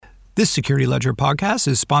This Security Ledger podcast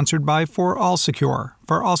is sponsored by For All Secure.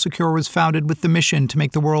 For All Secure was founded with the mission to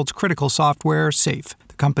make the world's critical software safe.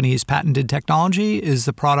 The company's patented technology is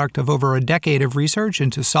the product of over a decade of research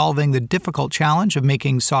into solving the difficult challenge of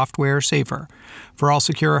making software safer. For All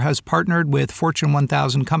Secure has partnered with Fortune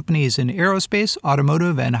 1000 companies in aerospace,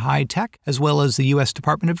 automotive, and high tech, as well as the U.S.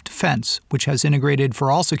 Department of Defense, which has integrated For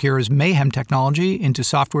All Secure's Mayhem technology into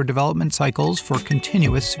software development cycles for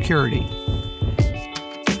continuous security.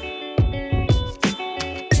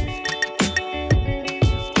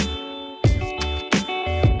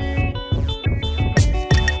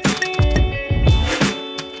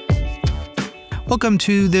 Welcome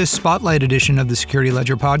to this Spotlight edition of the Security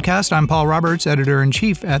Ledger podcast. I'm Paul Roberts,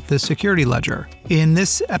 editor-in-chief at the Security Ledger. In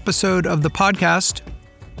this episode of the podcast,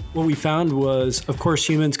 what we found was, of course,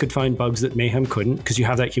 humans could find bugs that Mayhem couldn't because you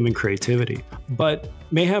have that human creativity. But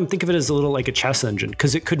Mayhem, think of it as a little like a chess engine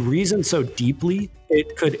because it could reason so deeply.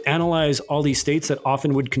 It could analyze all these states that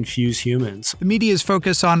often would confuse humans. The media's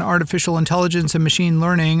focus on artificial intelligence and machine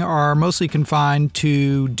learning are mostly confined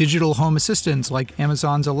to digital home assistants like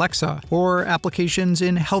Amazon's Alexa, or applications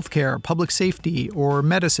in healthcare, public safety, or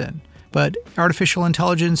medicine. But artificial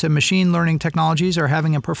intelligence and machine learning technologies are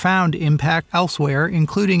having a profound impact elsewhere,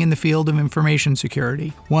 including in the field of information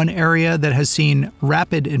security. One area that has seen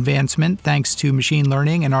rapid advancement thanks to machine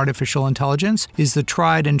learning and artificial intelligence is the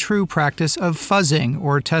tried and true practice of fuzzing,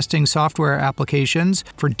 or testing software applications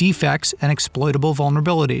for defects and exploitable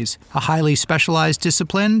vulnerabilities. A highly specialized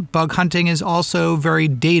discipline, bug hunting is also very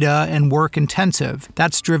data and work intensive.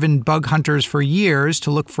 That's driven bug hunters for years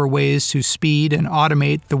to look for ways to speed and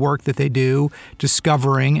automate the work that they do,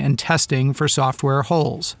 discovering and testing for software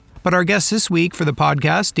holes. But our guest this week for the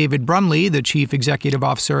podcast, David Brumley, the Chief Executive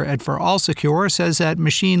Officer at For All Secure, says that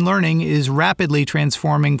machine learning is rapidly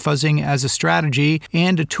transforming fuzzing as a strategy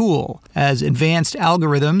and a tool, as advanced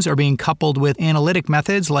algorithms are being coupled with analytic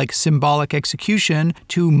methods like symbolic execution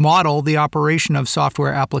to model the operation of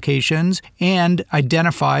software applications and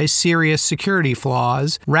identify serious security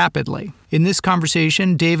flaws rapidly. In this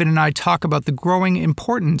conversation, David and I talk about the growing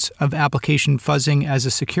importance of application fuzzing as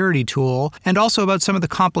a security tool, and also about some of the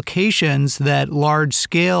complications that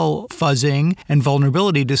large-scale fuzzing and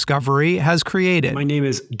vulnerability discovery has created. My name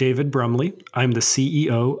is David Brumley. I'm the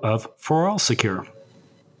CEO of For All Secure.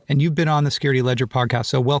 And you've been on the Security Ledger podcast,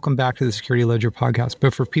 so welcome back to the Security Ledger podcast.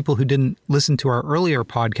 But for people who didn't listen to our earlier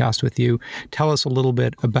podcast with you, tell us a little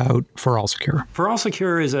bit about For All Secure. For All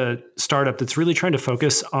Secure is a startup that's really trying to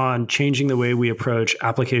focus on changing the way we approach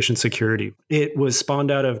application security. It was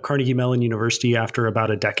spawned out of Carnegie Mellon University after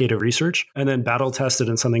about a decade of research, and then battle tested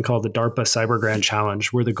in something called the DARPA Cyber Grand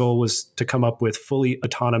Challenge, where the goal was to come up with fully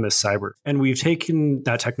autonomous cyber. And we've taken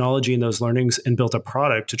that technology and those learnings and built a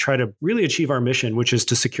product to try to really achieve our mission, which is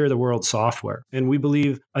to secure the world's software. And we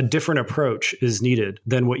believe a different approach is needed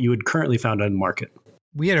than what you would currently find on the market.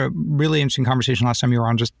 We had a really interesting conversation last time you were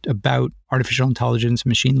on just about artificial intelligence,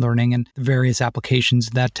 machine learning, and the various applications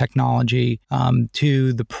of that technology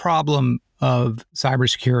to the problem of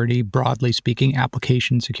cybersecurity, broadly speaking,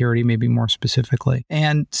 application security, maybe more specifically.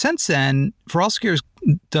 And since then, For All Secure has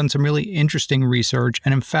done some really interesting research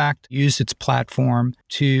and, in fact, used its platform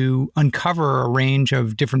to uncover a range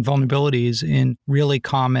of different vulnerabilities in really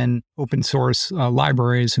common open source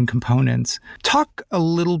libraries and components. Talk a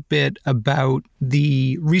little bit about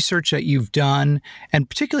the research that you've done and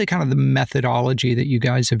particularly kind of the methodology that you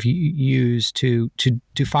guys have used to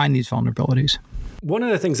find these vulnerabilities. One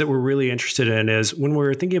of the things that we're really interested in is when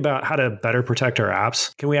we're thinking about how to better protect our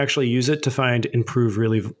apps, can we actually use it to find improve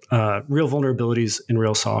real vulnerabilities in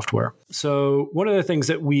real software? So one of the things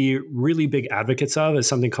that we really big advocates of is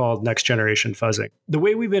something called next generation fuzzing. The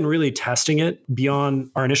way we've been really testing it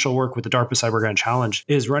beyond our initial work with the DARPA Cyber Grand Challenge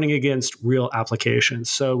is running against real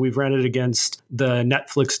applications. So we've run it against the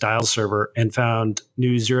Netflix style server and found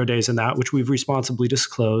new 0 days in that, which we've responsibly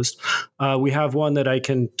disclosed. We have one that I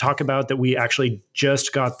can talk about that we actually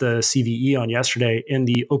just got the CVE on yesterday in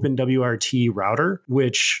the OpenWRT router,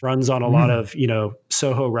 which runs on a lot of,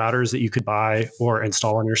 Soho routers that you could buy or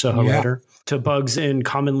install on your Soho router, to bugs in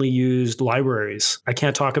commonly used libraries. I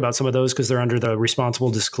can't talk about some of those because they're under the responsible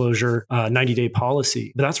disclosure 90-day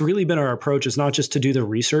policy. But that's really been our approach, is not just to do the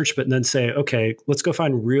research, but then say, okay, let's go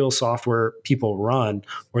find real software people run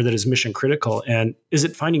or that is mission critical. And is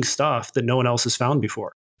it finding stuff that no one else has found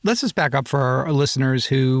before? Let's just back up for our listeners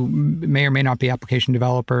who may or may not be application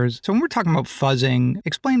developers. So when we're talking about fuzzing,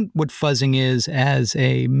 explain what fuzzing is as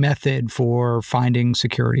a method for finding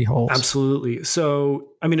security holes. Absolutely. So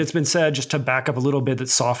I mean, it's been said, just to back up a little bit, that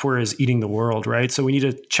software is eating the world, right? So we need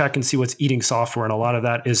to check and see what's eating software. And a lot of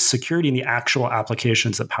that is security in the actual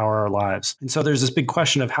applications that power our lives. And so there's this big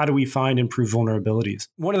question of how do we find improved vulnerabilities?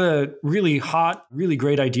 One of the really hot, really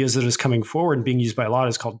great ideas that is coming forward and being used by a lot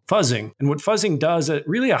is called fuzzing. And what fuzzing does at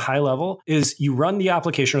really a high level is you run the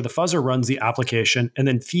application, or the fuzzer runs the application and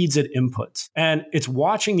then feeds it inputs. And it's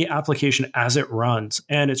watching the application as it runs.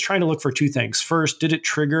 And it's trying to look for two things. First, did it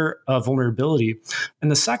trigger a vulnerability?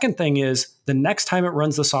 And the second thing is, the next time it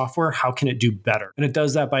runs the software, how can it do better? And it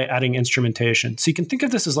does that by adding instrumentation. So you can think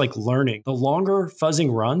of this as like learning. The longer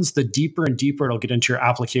fuzzing runs, the deeper and deeper it'll get into your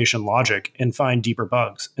application logic and find deeper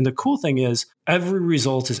bugs. And the cool thing is, every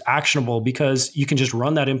result is actionable because you can just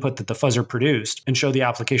run that input that the fuzzer produced and show the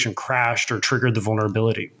application crashed or triggered the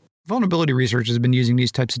vulnerability. Vulnerability researchers have been using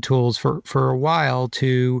these types of tools for a while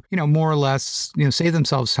to, more or less, save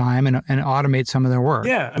themselves time and automate some of their work.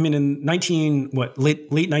 Yeah. I mean, in late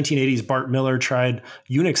 1980s, Bart Miller tried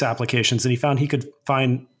Unix applications, and he found he could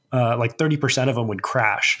find like 30% of them would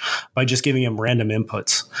crash by just giving him random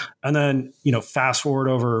inputs. And then, fast forward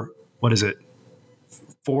over,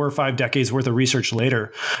 4 or 5 decades worth of research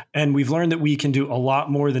later. And we've learned that we can do a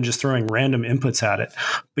lot more than just throwing random inputs at it.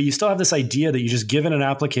 But you still have this idea that you just give it an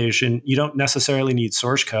application, you don't necessarily need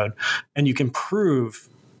source code, and you can prove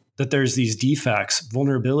that there's these defects,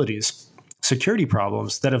 vulnerabilities, security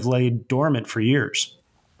problems that have laid dormant for years.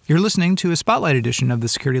 You're listening to a Spotlight edition of the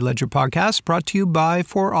Security Ledger podcast, brought to you by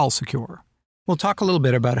For All Secure. We'll talk a little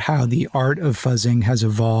bit about how the art of fuzzing has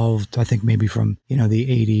evolved, I think maybe from, the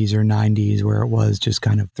 80s or 90s, where it was just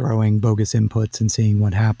kind of throwing bogus inputs and seeing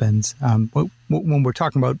what happens. When we're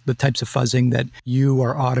talking about the types of fuzzing that you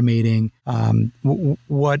are automating,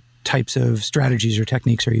 what types of strategies or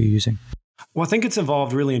techniques are you using? Well, I think it's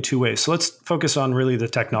evolved really in two ways. So let's focus on really the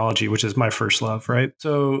technology, which is my first love, right?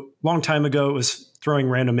 So long time ago, it was throwing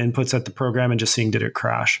random inputs at the program and just seeing, did it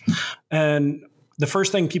crash? And the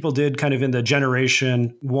first thing people did kind of in the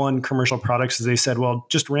generation one commercial products is they said, well,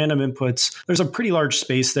 just random inputs. There's a pretty large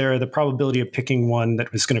space there. The probability of picking one that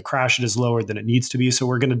is going to crash it is lower than it needs to be. So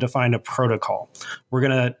we're going to define a protocol. We're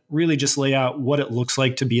going to really just lay out what it looks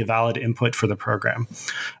like to be a valid input for the program.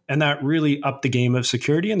 And that really upped the game of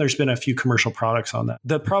security. And there's been a few commercial products on that.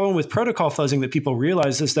 The problem with protocol fuzzing that people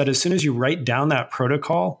realize is that as soon as you write down that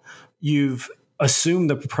protocol, you've assume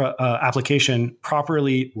the application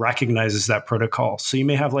properly recognizes that protocol. So you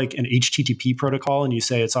may have like an HTTP protocol and you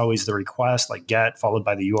say it's always the request, like get, followed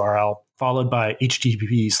by the URL, followed by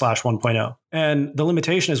HTTP/1.0. And the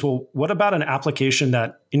limitation is, well, what about an application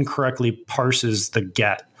that incorrectly parses the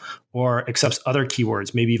get or accepts other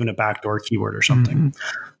keywords, maybe even a backdoor keyword or something?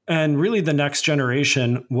 Mm-hmm. And really the next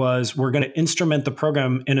generation was, we're going to instrument the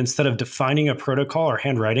program, and instead of defining a protocol or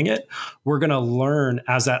handwriting it, we're going to learn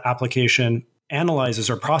as that application analyzes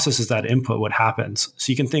or processes that input what happens. So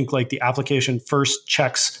you can think like the application first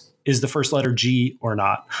checks, is the first letter G or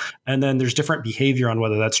not? And then there's different behavior on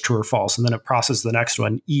whether that's true or false. And then it processes the next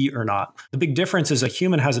one, E or not. The big difference is a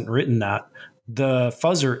human hasn't written that. The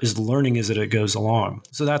fuzzer is learning as it goes along.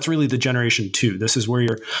 So that's really the generation 2. This is where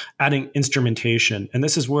you're adding instrumentation. And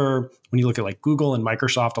this is where, when you look at like Google and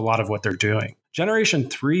Microsoft, a lot of what they're doing. Generation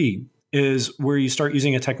 3 is where you start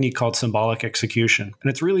using a technique called symbolic execution. And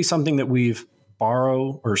it's really something that we've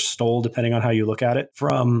borrowed or stole, depending on how you look at it,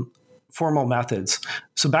 from formal methods.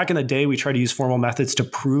 So back in the day, we tried to use formal methods to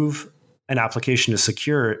prove an application is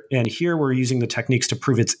secure. And here we're using the techniques to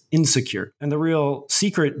prove it's insecure. And the real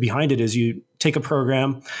secret behind it is you take a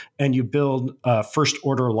program and you build a first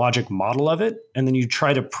order logic model of it. And then you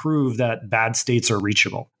try to prove that bad states are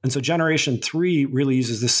reachable. And so generation 3 really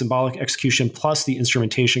uses this symbolic execution plus the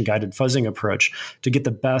instrumentation guided fuzzing approach to get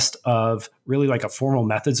the best of really like a formal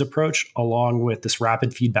methods approach, along with this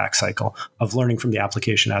rapid feedback cycle of learning from the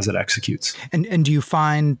application as it executes. And do you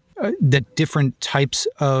find that different types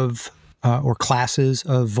of or classes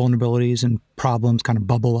of vulnerabilities and problems kind of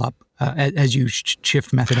bubble up as you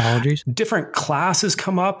shift methodologies? Different classes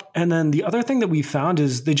come up. And then the other thing that we found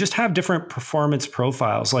is they just have different performance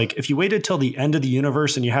profiles. Like if you waited till the end of the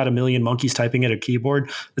universe and you had a million monkeys typing at a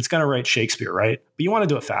keyboard, it's going to write Shakespeare, right? But you want to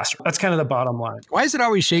do it faster. That's kind of the bottom line. Why is it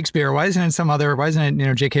always Shakespeare? Why isn't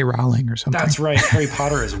it J.K. Rowling or something? That's right. Harry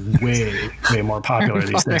Potter is way more popular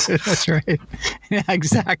these days. That's right. Yeah,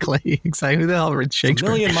 exactly. Who the hell wrote Shakespeare?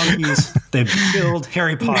 A million monkeys. They've killed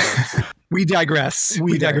Harry Potter. We digress.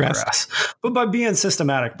 We digress. But by being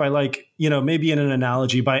systematic, by maybe in an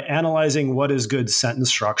analogy, by analyzing what is good sentence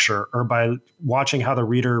structure, or by watching how the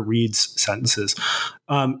reader reads sentences,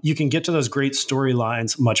 you can get to those great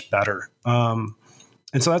storylines much better.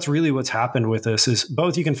 And so that's really what's happened with this is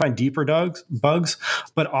both you can find deeper bugs,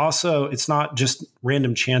 but also it's not just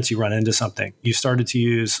random chance you run into something. You started to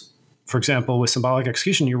use, for example, with symbolic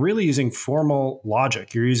execution, you're really using formal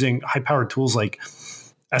logic. You're using high-powered tools like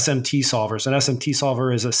SMT solvers. An SMT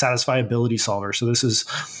solver is a satisfiability solver. So this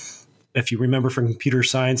is, if you remember from computer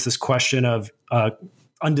science, this question of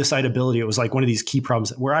undecidability. It was like one of these key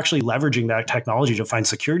problems. We're actually leveraging that technology to find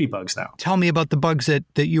security bugs now. Tell me about the bugs that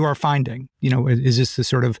you are finding. Is this the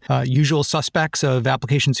sort of usual suspects of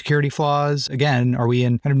application security flaws? Again, are we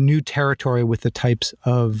in kind of new territory with the types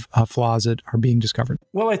of flaws that are being discovered?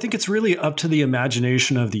 Well, I think it's really up to the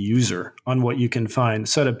imagination of the user on what you can find.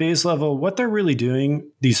 So at a base level, what they're really doing,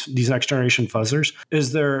 these next generation fuzzers,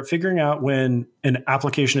 is they're figuring out when an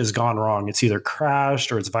application has gone wrong. It's either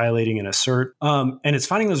crashed or it's violating an assert. And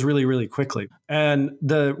it's finding those really, really quickly. And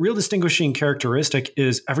the real distinguishing characteristic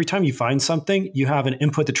is every time you find something, you have an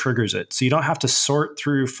input that triggers it. So you don't have to sort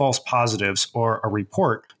through false positives or a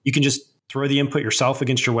report. You can just throw the input yourself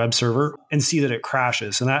against your web server and see that it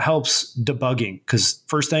crashes. And that helps debugging, because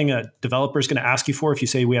first thing a developer is going to ask you for if you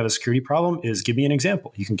say we have a security problem is give me an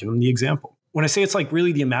example. You can give them the example. When I say it's like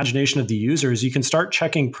really the imagination of the users, you can start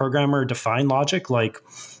checking programmer defined logic. Like,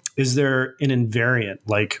 is there an invariant?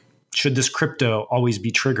 Like, should this crypto always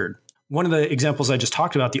be triggered? One of the examples I just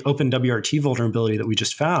talked about, the OpenWRT vulnerability that we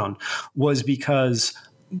just found, was because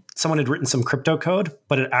someone had written some crypto code,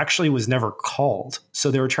 but it actually was never called.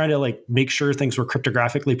 So they were trying to make sure things were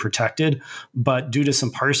cryptographically protected, but due to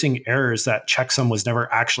some parsing errors, that checksum was never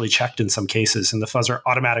actually checked in some cases, and the fuzzer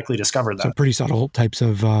automatically discovered that. So pretty subtle types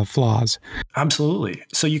of flaws. Absolutely.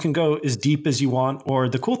 So you can go as deep as you want, or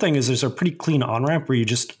the cool thing is there's a pretty clean on-ramp where you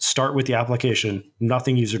just start with the application,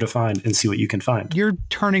 nothing user-defined, and see what you can find. You're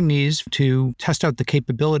turning these to test out the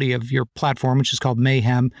capability of your platform, which is called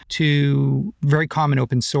Mayhem, to very common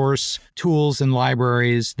open source tools and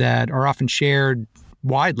libraries that are often shared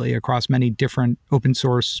widely across many different open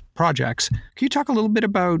source projects. Can you talk a little bit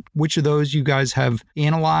about which of those you guys have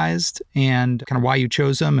analyzed and kind of why you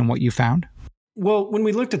chose them and what you found? Well, when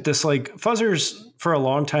we looked at this, fuzzers for a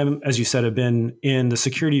long time, as you said, have been in the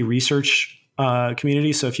security research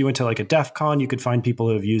community. So if you went to a DEF CON, you could find people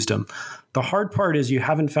who have used them. The hard part is you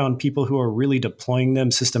haven't found people who are really deploying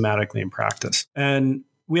them systematically in practice. And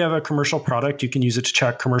we have a commercial product. You can use it to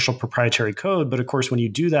check commercial proprietary code. But of course, when you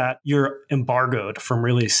do that, you're embargoed from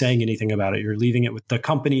really saying anything about it. You're leaving it with the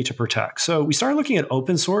company to protect. So we started looking at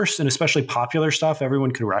open source and especially popular stuff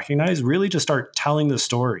everyone could recognize, really to start telling the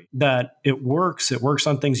story that it works. It works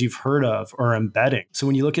on things you've heard of or embedding. So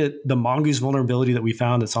when you look at the Mongoose vulnerability that we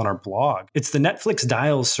found that's on our blog, it's the Netflix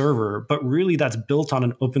dials server, but really that's built on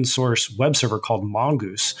an open source web server called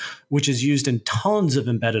Mongoose, which is used in tons of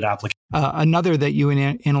embedded applications. Another that you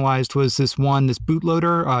analyzed was this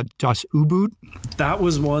bootloader, Das U-Boot. That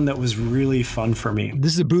was one that was really fun for me.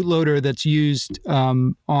 This is a bootloader that's used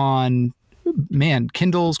on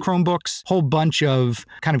Kindles, Chromebooks, whole bunch of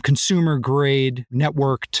kind of consumer grade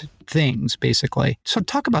networked things, basically. So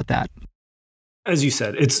talk about that. As you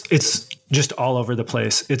said, it's just all over the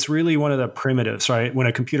place. It's really one of the primitives, right? When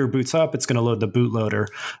a computer boots up, it's going to load the bootloader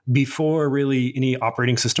before really any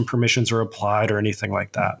operating system permissions are applied or anything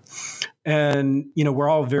like that. And, we're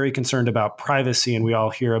all very concerned about privacy, and we all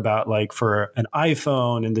hear about for an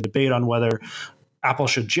iPhone and the debate on whether Apple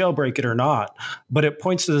should jailbreak it or not. But it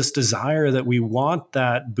points to this desire that we want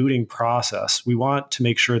that booting process. We want to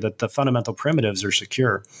make sure that the fundamental primitives are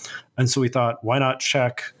secure. And so we thought, why not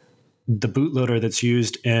check the bootloader that's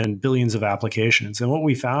used in billions of applications? And what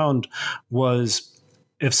we found was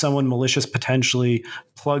if someone malicious potentially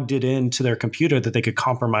plugged it into their computer, that they could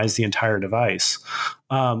compromise the entire device.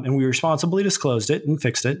 And we responsibly disclosed it and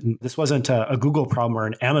fixed it. And this wasn't a Google problem or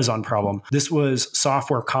an Amazon problem. This was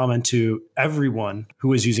software common to everyone who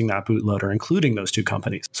was using that bootloader, including those two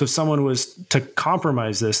companies. So if someone was to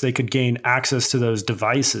compromise this, they could gain access to those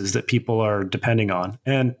devices that people are depending on.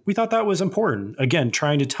 And we thought that was important. Again,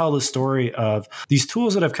 trying to tell the story of these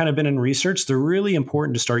tools that have kind of been in research, they're really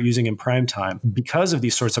important to start using in prime time because of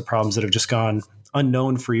these sorts of problems that have just gone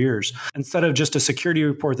unknown for years. Instead of just a security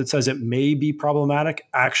report that says it may be problematic,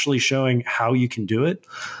 actually showing how you can do it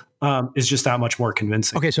is just that much more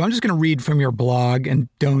convincing. Okay, so I'm just going to read from your blog, and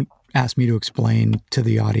don't ask me to explain to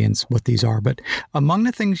the audience what these are. But among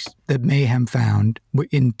the things that Mayhem found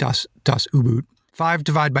in Das U-Boot, 5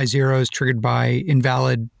 divide by zeros triggered by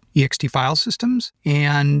invalid ext file systems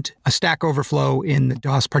and a Stack Overflow in the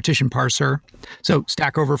DOS partition parser. So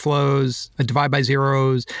Stack Overflows, a divide by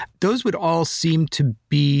zeros, those would all seem to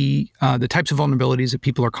be the types of vulnerabilities that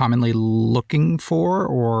people are commonly looking for,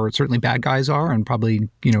 or certainly bad guys are, and probably,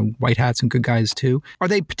 white hats and good guys too. Are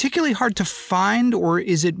they particularly hard to find, or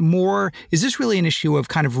is this really an issue of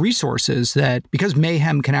kind of resources that because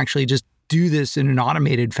Mayhem can actually just do this in an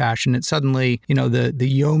automated fashion, it suddenly, the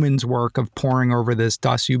yeoman's work of poring over this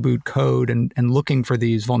DOS U-boot code and looking for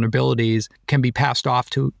these vulnerabilities can be passed off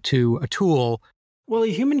to a tool? Well, a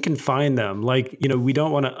human can find them. We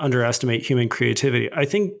don't want to underestimate human creativity. I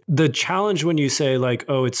think the challenge when you say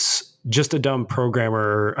it's just a dumb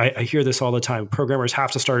programmer, I hear this all the time, programmers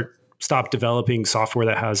have to stop developing software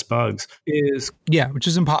that has bugs, which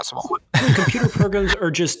is impossible. Computer programs are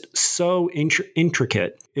just so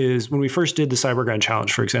intricate. Is when we first did the Cybergun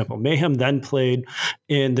Challenge, for example, Mayhem then played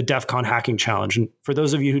in the DEF CON hacking challenge. And for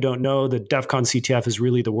those of you who don't know, the DEF CON CTF is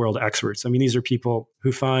really the world experts. I mean, these are people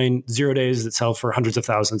who find 0 days that sell for hundreds of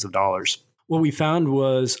thousands of dollars. What we found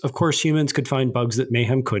was, of course, humans could find bugs that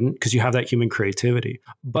Mayhem couldn't because you have that human creativity.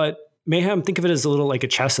 But Mayhem, think of it as a little like a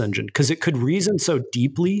chess engine because it could reason so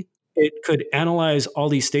deeply. It could analyze all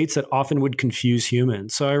these states that often would confuse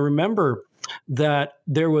humans. So I remember that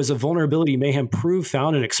there was a vulnerability Mayhem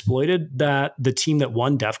found and exploited that the team that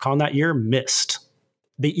won DEF CON that year missed.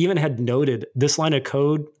 They even had noted this line of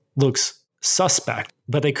code looks suspect,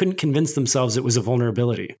 but they couldn't convince themselves it was a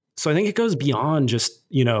vulnerability. So I think it goes beyond just,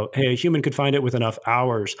 hey, a human could find it with enough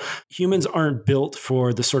hours. Humans aren't built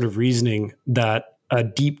for the sort of reasoning that a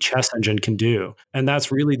deep chess engine can do. And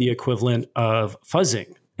that's really the equivalent of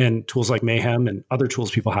fuzzing and tools like Mayhem and other tools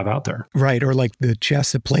people have out there. Right. Or like the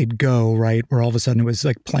chess that played Go, right? Where all of a sudden it was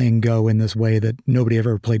like playing Go in this way that nobody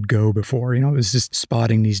ever played Go before. It was just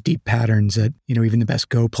spotting these deep patterns that, even the best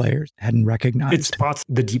Go players hadn't recognized. It spots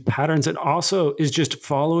the deep patterns and also is just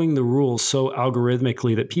following the rules so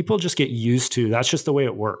algorithmically that people just get used to. That's just the way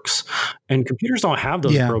it works. And computers don't have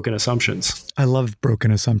those broken assumptions. I love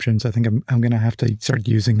broken assumptions. I think I'm going to have to start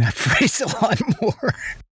using that phrase a lot more.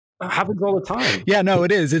 Happens all the time. Yeah, no,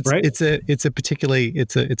 it is. Right? It's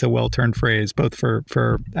a well-turned phrase, both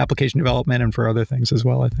for application development and for other things as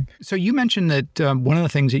well, I think. So you mentioned that one of the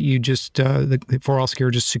things that you just, that For All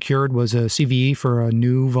Secure just secured was a CVE for a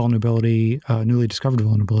new vulnerability, newly discovered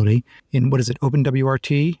vulnerability in,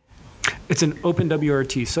 OpenWRT? It's an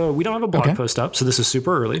OpenWRT. So we don't have a blog post up, so this is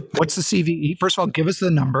super early. What's the CVE? First of all, give us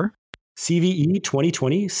the number. CVE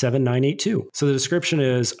 2020-7982. So the description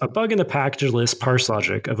is a bug in the package list parse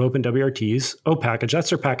logic of OpenWRT's OPackage, that's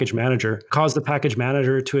their package manager, caused the package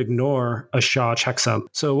manager to ignore a SHA checksum.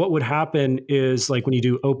 So what would happen is when you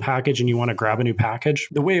do OPackage and you want to grab a new package,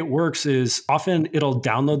 the way it works is often it'll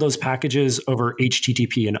download those packages over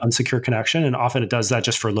HTTP, an unsecure connection, and often it does that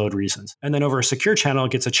just for load reasons. And then over a secure channel,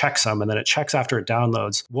 it gets a checksum, and then it checks after it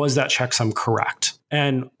downloads, was that checksum correct?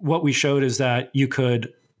 And what we showed is that you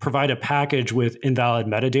could provide a package with invalid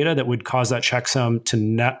metadata that would cause that checksum to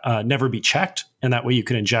never be checked. And that way you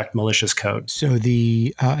can inject malicious code. So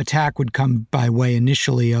the attack would come by way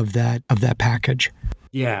initially of that package.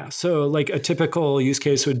 Yeah. So a typical use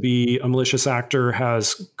case would be a malicious actor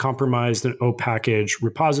has compromised an OPackage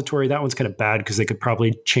repository. That one's kind of bad because they could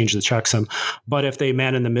probably change the checksum. But if they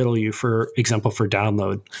man in the middle you, for example, for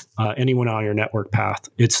download, anyone on your network path,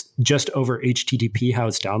 it's just over HTTP how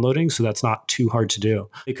it's downloading. So that's not too hard to do.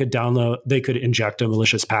 They could inject a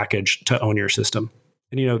malicious package to own your system.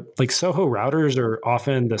 And, Soho routers are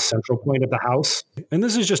often the central point of the house. And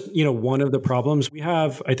this is just, one of the problems. We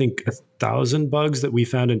have, I think, 1,000 bugs that we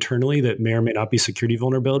found internally that may or may not be security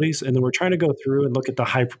vulnerabilities. And then we're trying to go through and look at the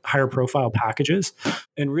higher profile packages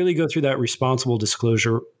and really go through that responsible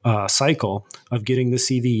disclosure cycle of getting the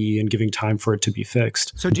CVE and giving time for it to be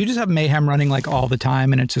fixed. So do you just have Mayhem running all the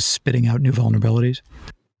time and it's just spitting out new vulnerabilities?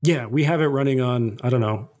 Yeah, we have it running on, I don't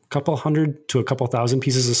know, couple hundred to a couple thousand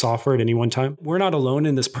pieces of software at any one time. We're not alone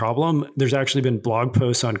in this problem. There's actually been blog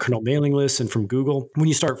posts on kernel mailing lists and from Google. When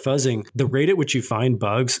you start fuzzing, the rate at which you find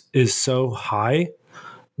bugs is so high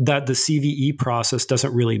that the CVE process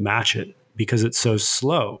doesn't really match it because it's so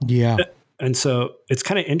slow. Yeah. And so it's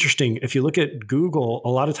kind of interesting. If you look at Google, a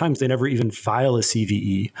lot of times they never even file a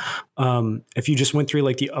CVE. If you just went through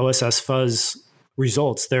the OSS fuzz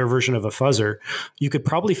results, their version of a fuzzer, you could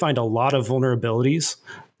probably find a lot of vulnerabilities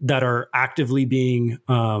that are actively being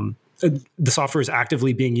the software is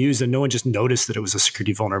actively being used and no one just noticed that it was a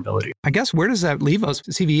security vulnerability. I guess where does that leave us?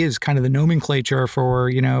 CVE is kind of the nomenclature for,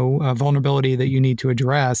 a vulnerability that you need to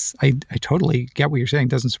address. I totally get what you're saying.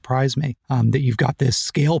 It doesn't surprise me that you've got this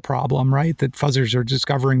scale problem, right? That fuzzers are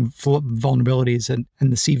discovering vulnerabilities and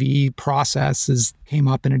the CVE process came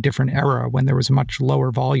up in a different era when there was a much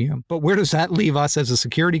lower volume. But where does that leave us as a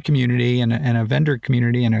security community and a vendor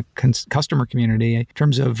community and a customer community in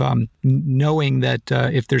terms of knowing that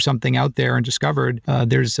if there's something out there and discovered,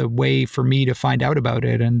 there's a way for me to find out about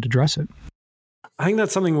it and address it? I think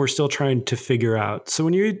that's something we're still trying to figure out. So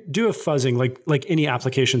when you do a fuzzing, like any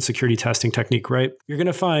application security testing technique, right, you're going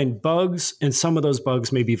to find bugs, and some of those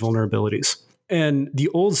bugs may be vulnerabilities. And the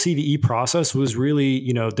old CVE process was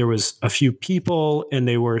really, there was a few people and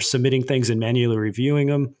they were submitting things and manually reviewing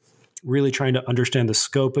them, really trying to understand the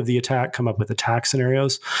scope of the attack, come up with attack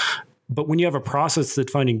scenarios. But when you have a process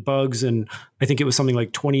that's finding bugs, and I think it was something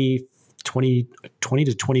like 20 to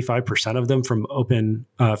 25% of them from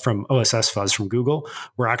OSS Fuzz from Google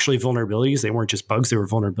were actually vulnerabilities. They weren't just bugs, they were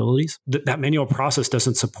vulnerabilities. That manual process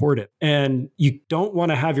doesn't support it. And you don't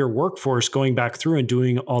want to have your workforce going back through and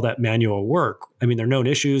doing all that manual work. I mean, they're known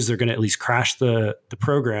issues. They're going to at least crash the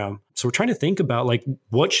program. So we're trying to think about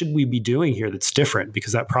what should we be doing here that's different,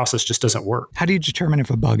 because that process just doesn't work. How do you determine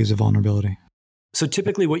if a bug is a vulnerability? So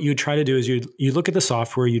typically what you'd try to do is you look at the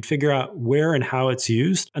software, you'd figure out where and how it's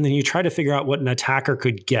used, and then you try to figure out what an attacker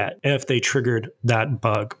could get if they triggered that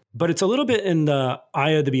bug. But it's a little bit in the eye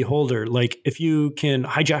of the beholder. Like if you can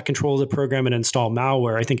hijack control of the program and install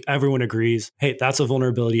malware, I think everyone agrees, hey, that's a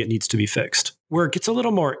vulnerability, it needs to be fixed. Where it gets a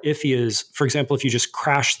little more iffy is, for example, if you just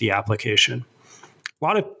crash the application. A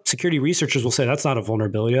lot of security researchers will say that's not a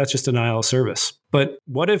vulnerability, that's just denial of service. But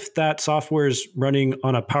what if that software is running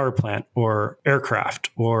on a power plant or aircraft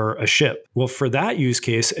or a ship? Well, for that use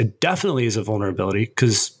case, it definitely is a vulnerability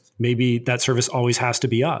because maybe that service always has to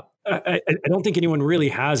be up. I don't think anyone really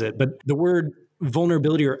has it, but the word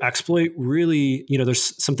vulnerability or exploit really,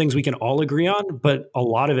 there's some things we can all agree on, but a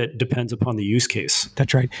lot of it depends upon the use case.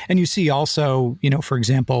 That's right. And you see also, for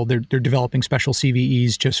example, they're developing special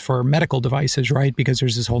CVEs just for medical devices, right? Because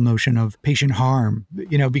there's this whole notion of patient harm,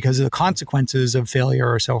 because the consequences of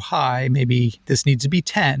failure are so high, maybe this needs to be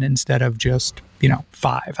 10 instead of just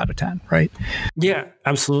 5 out of 10, right? Yeah,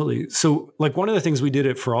 absolutely. So one of the things we did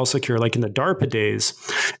at For All Secure, like in the DARPA days,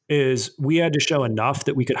 is we had to show enough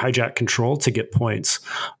that we could hijack control to get points.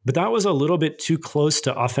 But that was a little bit too close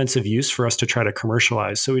to offensive use for us to try to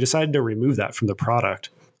commercialize. So we decided to remove that from the product.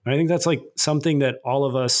 And I think that's something that all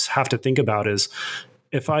of us have to think about is,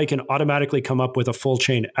 if I can automatically come up with a full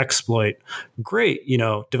chain exploit, great.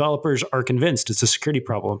 Developers are convinced it's a security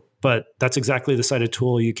problem, but that's exactly the side of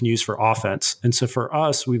tool you can use for offense. And so for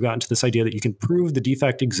us, we've gotten to this idea that you can prove the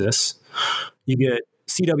defect exists. You get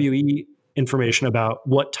CWE information about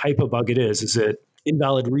what type of bug it is. Is it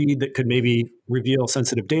invalid read that could maybe reveal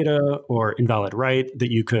sensitive data, or invalid write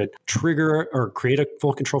that you could trigger or create a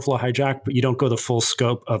full control flow hijack, but you don't go the full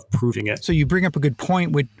scope of proving it. So you bring up a good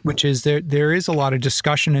point, which is there is a lot of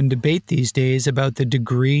discussion and debate these days about the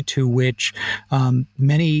degree to which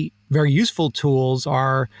many very useful tools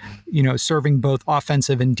are, serving both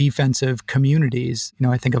offensive and defensive communities.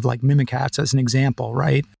 I think of Mimikatz as an example,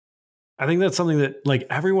 right? I think that's something that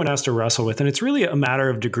everyone has to wrestle with. And it's really a matter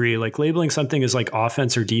of degree. Labeling something as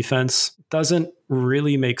offense or defense doesn't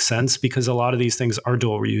really make sense because a lot of these things are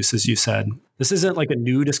dual use, as you said. This isn't a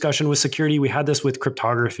new discussion with security. We had this with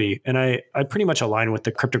cryptography, and I pretty much align with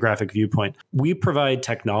the cryptographic viewpoint. We provide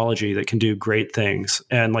technology that can do great things.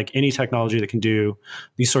 And any technology that can do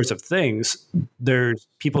these sorts of things, there's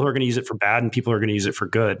people who are going to use it for bad and people who are going to use it for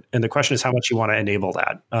good. And the question is how much you want to enable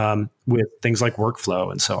that with things like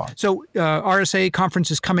workflow and so on. So RSA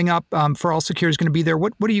conference is coming up. For All Secure is going to be there.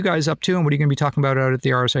 What are you guys up to, and what are you going to be talking about out at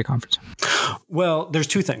the RSA conference? Well, there's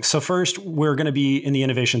two things. So first, we're going to be in the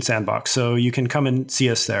Innovation Sandbox, so you can come and see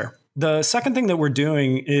us there. The second thing that we're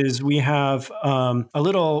doing is we have a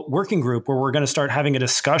little working group where we're going to start having a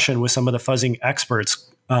discussion with some of the fuzzing experts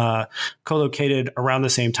co-located around the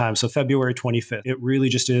same time. So February 25th. It really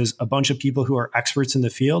just is a bunch of people who are experts in the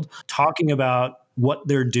field talking about what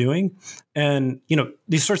they're doing. And,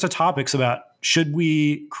 these sorts of topics about should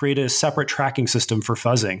we create a separate tracking system for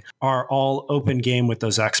fuzzing are all open game with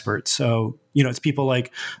those experts. So, it's people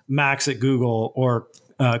like Max at Google or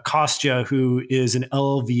Kostya, who is an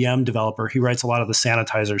LLVM developer. He writes a lot of the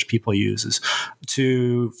sanitizers people use,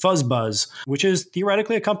 to FuzzBuzz, which is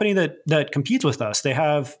theoretically a company that competes with us. They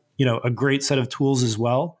have a great set of tools as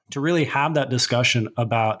well to really have that discussion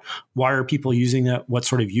about why are people using it, what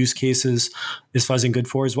sort of use cases is fuzzing good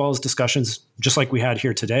for, as well as discussions just like we had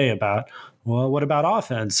here today about, well, what about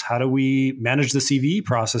offense? How do we manage the CVE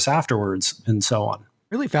process afterwards, and so on.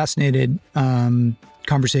 Really fascinated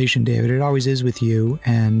conversation, David. It always is with you,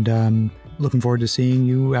 and looking forward to seeing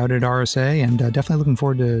you out at RSA, and definitely looking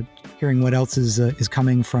forward to hearing what else is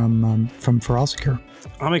coming from For All Secure.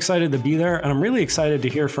 I'm excited to be there, and I'm really excited to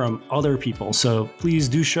hear from other people. So please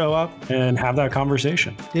do show up and have that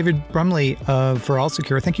conversation. David Brumley of For All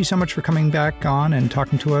Secure, thank you so much for coming back on and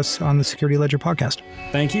talking to us on the Security Ledger podcast.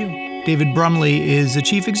 Thank you. David Brumley is the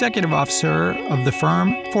Chief Executive Officer of the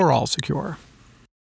firm For All Secure.